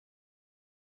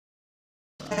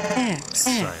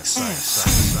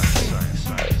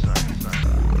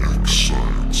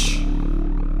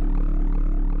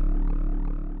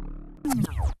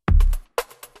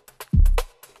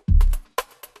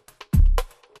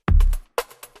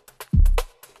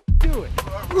Do it.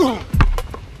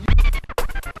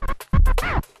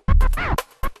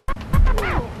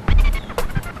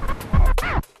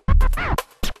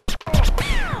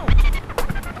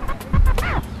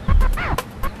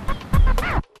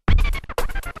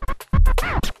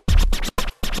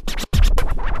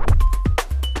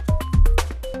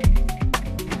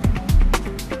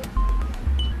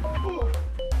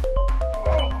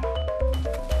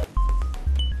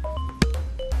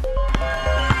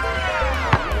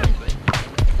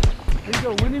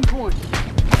 Winning point.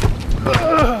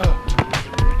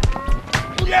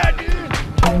 Yeah, dude.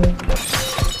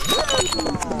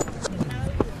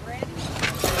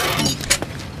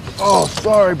 Oh,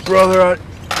 sorry, brother. I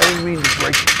didn't mean to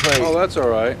break the plate. Oh, that's all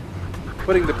right.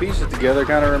 Putting the pieces together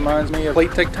kind of reminds me of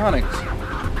plate tectonics.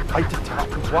 Plate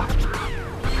tectonics?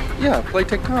 What? Yeah, plate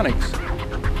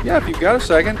tectonics. Yeah, if you've got a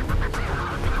second,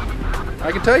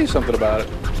 I can tell you something about it.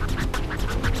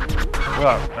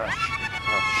 Well,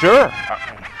 sure.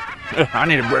 I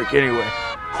need a break anyway.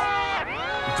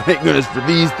 Thank goodness for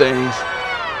these things.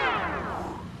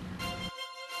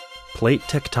 Plate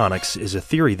tectonics is a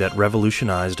theory that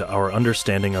revolutionized our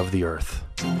understanding of the Earth.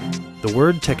 The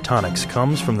word tectonics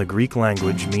comes from the Greek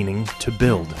language meaning to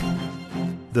build.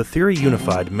 The theory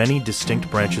unified many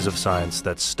distinct branches of science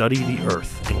that study the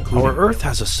Earth, including our Earth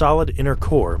has a solid inner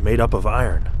core made up of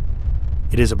iron.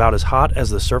 It is about as hot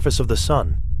as the surface of the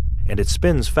sun, and it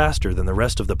spins faster than the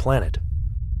rest of the planet.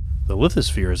 The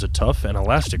lithosphere is a tough and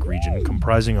elastic region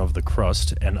comprising of the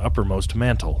crust and uppermost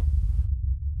mantle.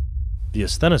 The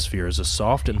asthenosphere is a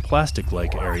soft and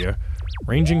plastic-like area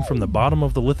ranging from the bottom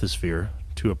of the lithosphere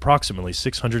to approximately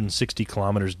 660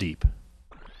 kilometers deep.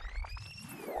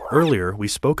 Earlier, we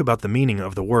spoke about the meaning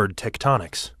of the word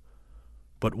tectonics.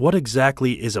 But what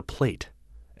exactly is a plate,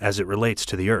 as it relates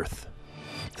to the Earth?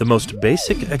 The most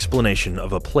basic explanation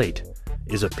of a plate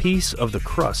is a piece of the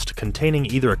crust containing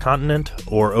either a continent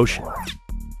or ocean.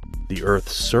 The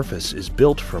Earth's surface is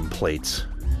built from plates,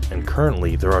 and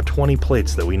currently there are 20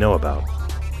 plates that we know about.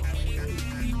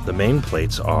 The main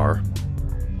plates are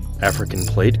African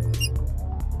plate,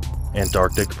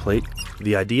 Antarctic plate.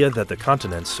 The idea that the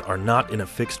continents are not in a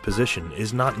fixed position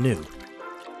is not new.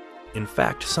 In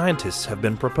fact, scientists have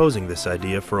been proposing this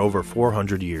idea for over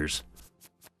 400 years.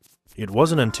 It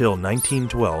wasn't until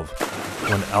 1912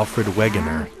 when Alfred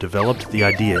Wegener developed the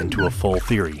idea into a full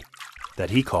theory that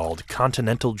he called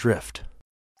continental drift.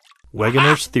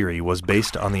 Wegener's theory was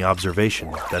based on the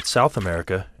observation that South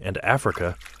America and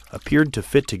Africa appeared to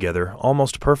fit together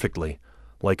almost perfectly,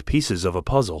 like pieces of a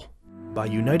puzzle. By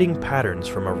uniting patterns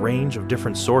from a range of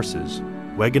different sources,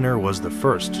 Wegener was the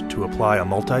first to apply a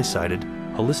multi-sided,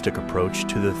 holistic approach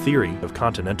to the theory of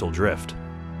continental drift.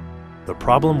 The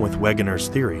problem with Wegener's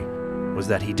theory was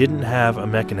that he didn't have a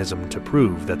mechanism to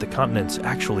prove that the continents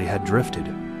actually had drifted.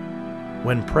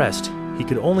 When pressed, he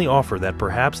could only offer that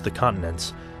perhaps the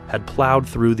continents had plowed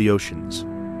through the oceans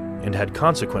and had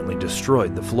consequently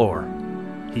destroyed the floor.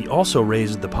 He also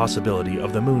raised the possibility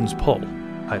of the moon's pull,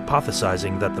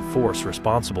 hypothesizing that the force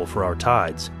responsible for our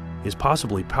tides is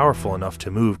possibly powerful enough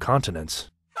to move continents.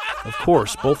 Of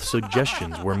course, both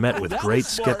suggestions were met with great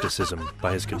skepticism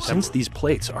by his contemporaries. Since these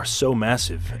plates are so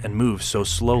massive and move so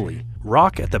slowly,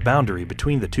 rock at the boundary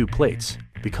between the two plates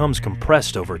becomes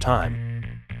compressed over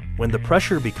time. When the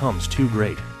pressure becomes too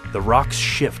great, the rocks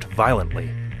shift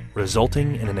violently,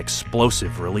 resulting in an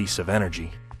explosive release of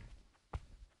energy.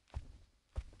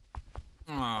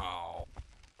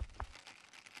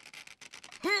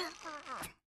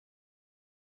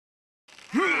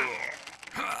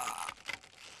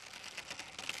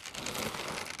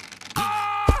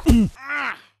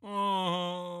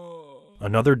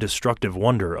 Another destructive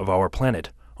wonder of our planet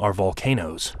are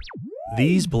volcanoes.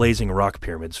 These blazing rock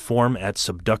pyramids form at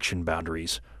subduction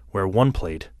boundaries, where one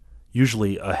plate,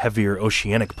 usually a heavier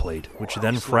oceanic plate, which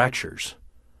then fractures,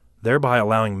 thereby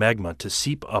allowing magma to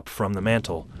seep up from the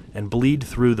mantle and bleed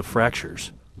through the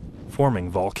fractures, forming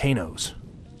volcanoes.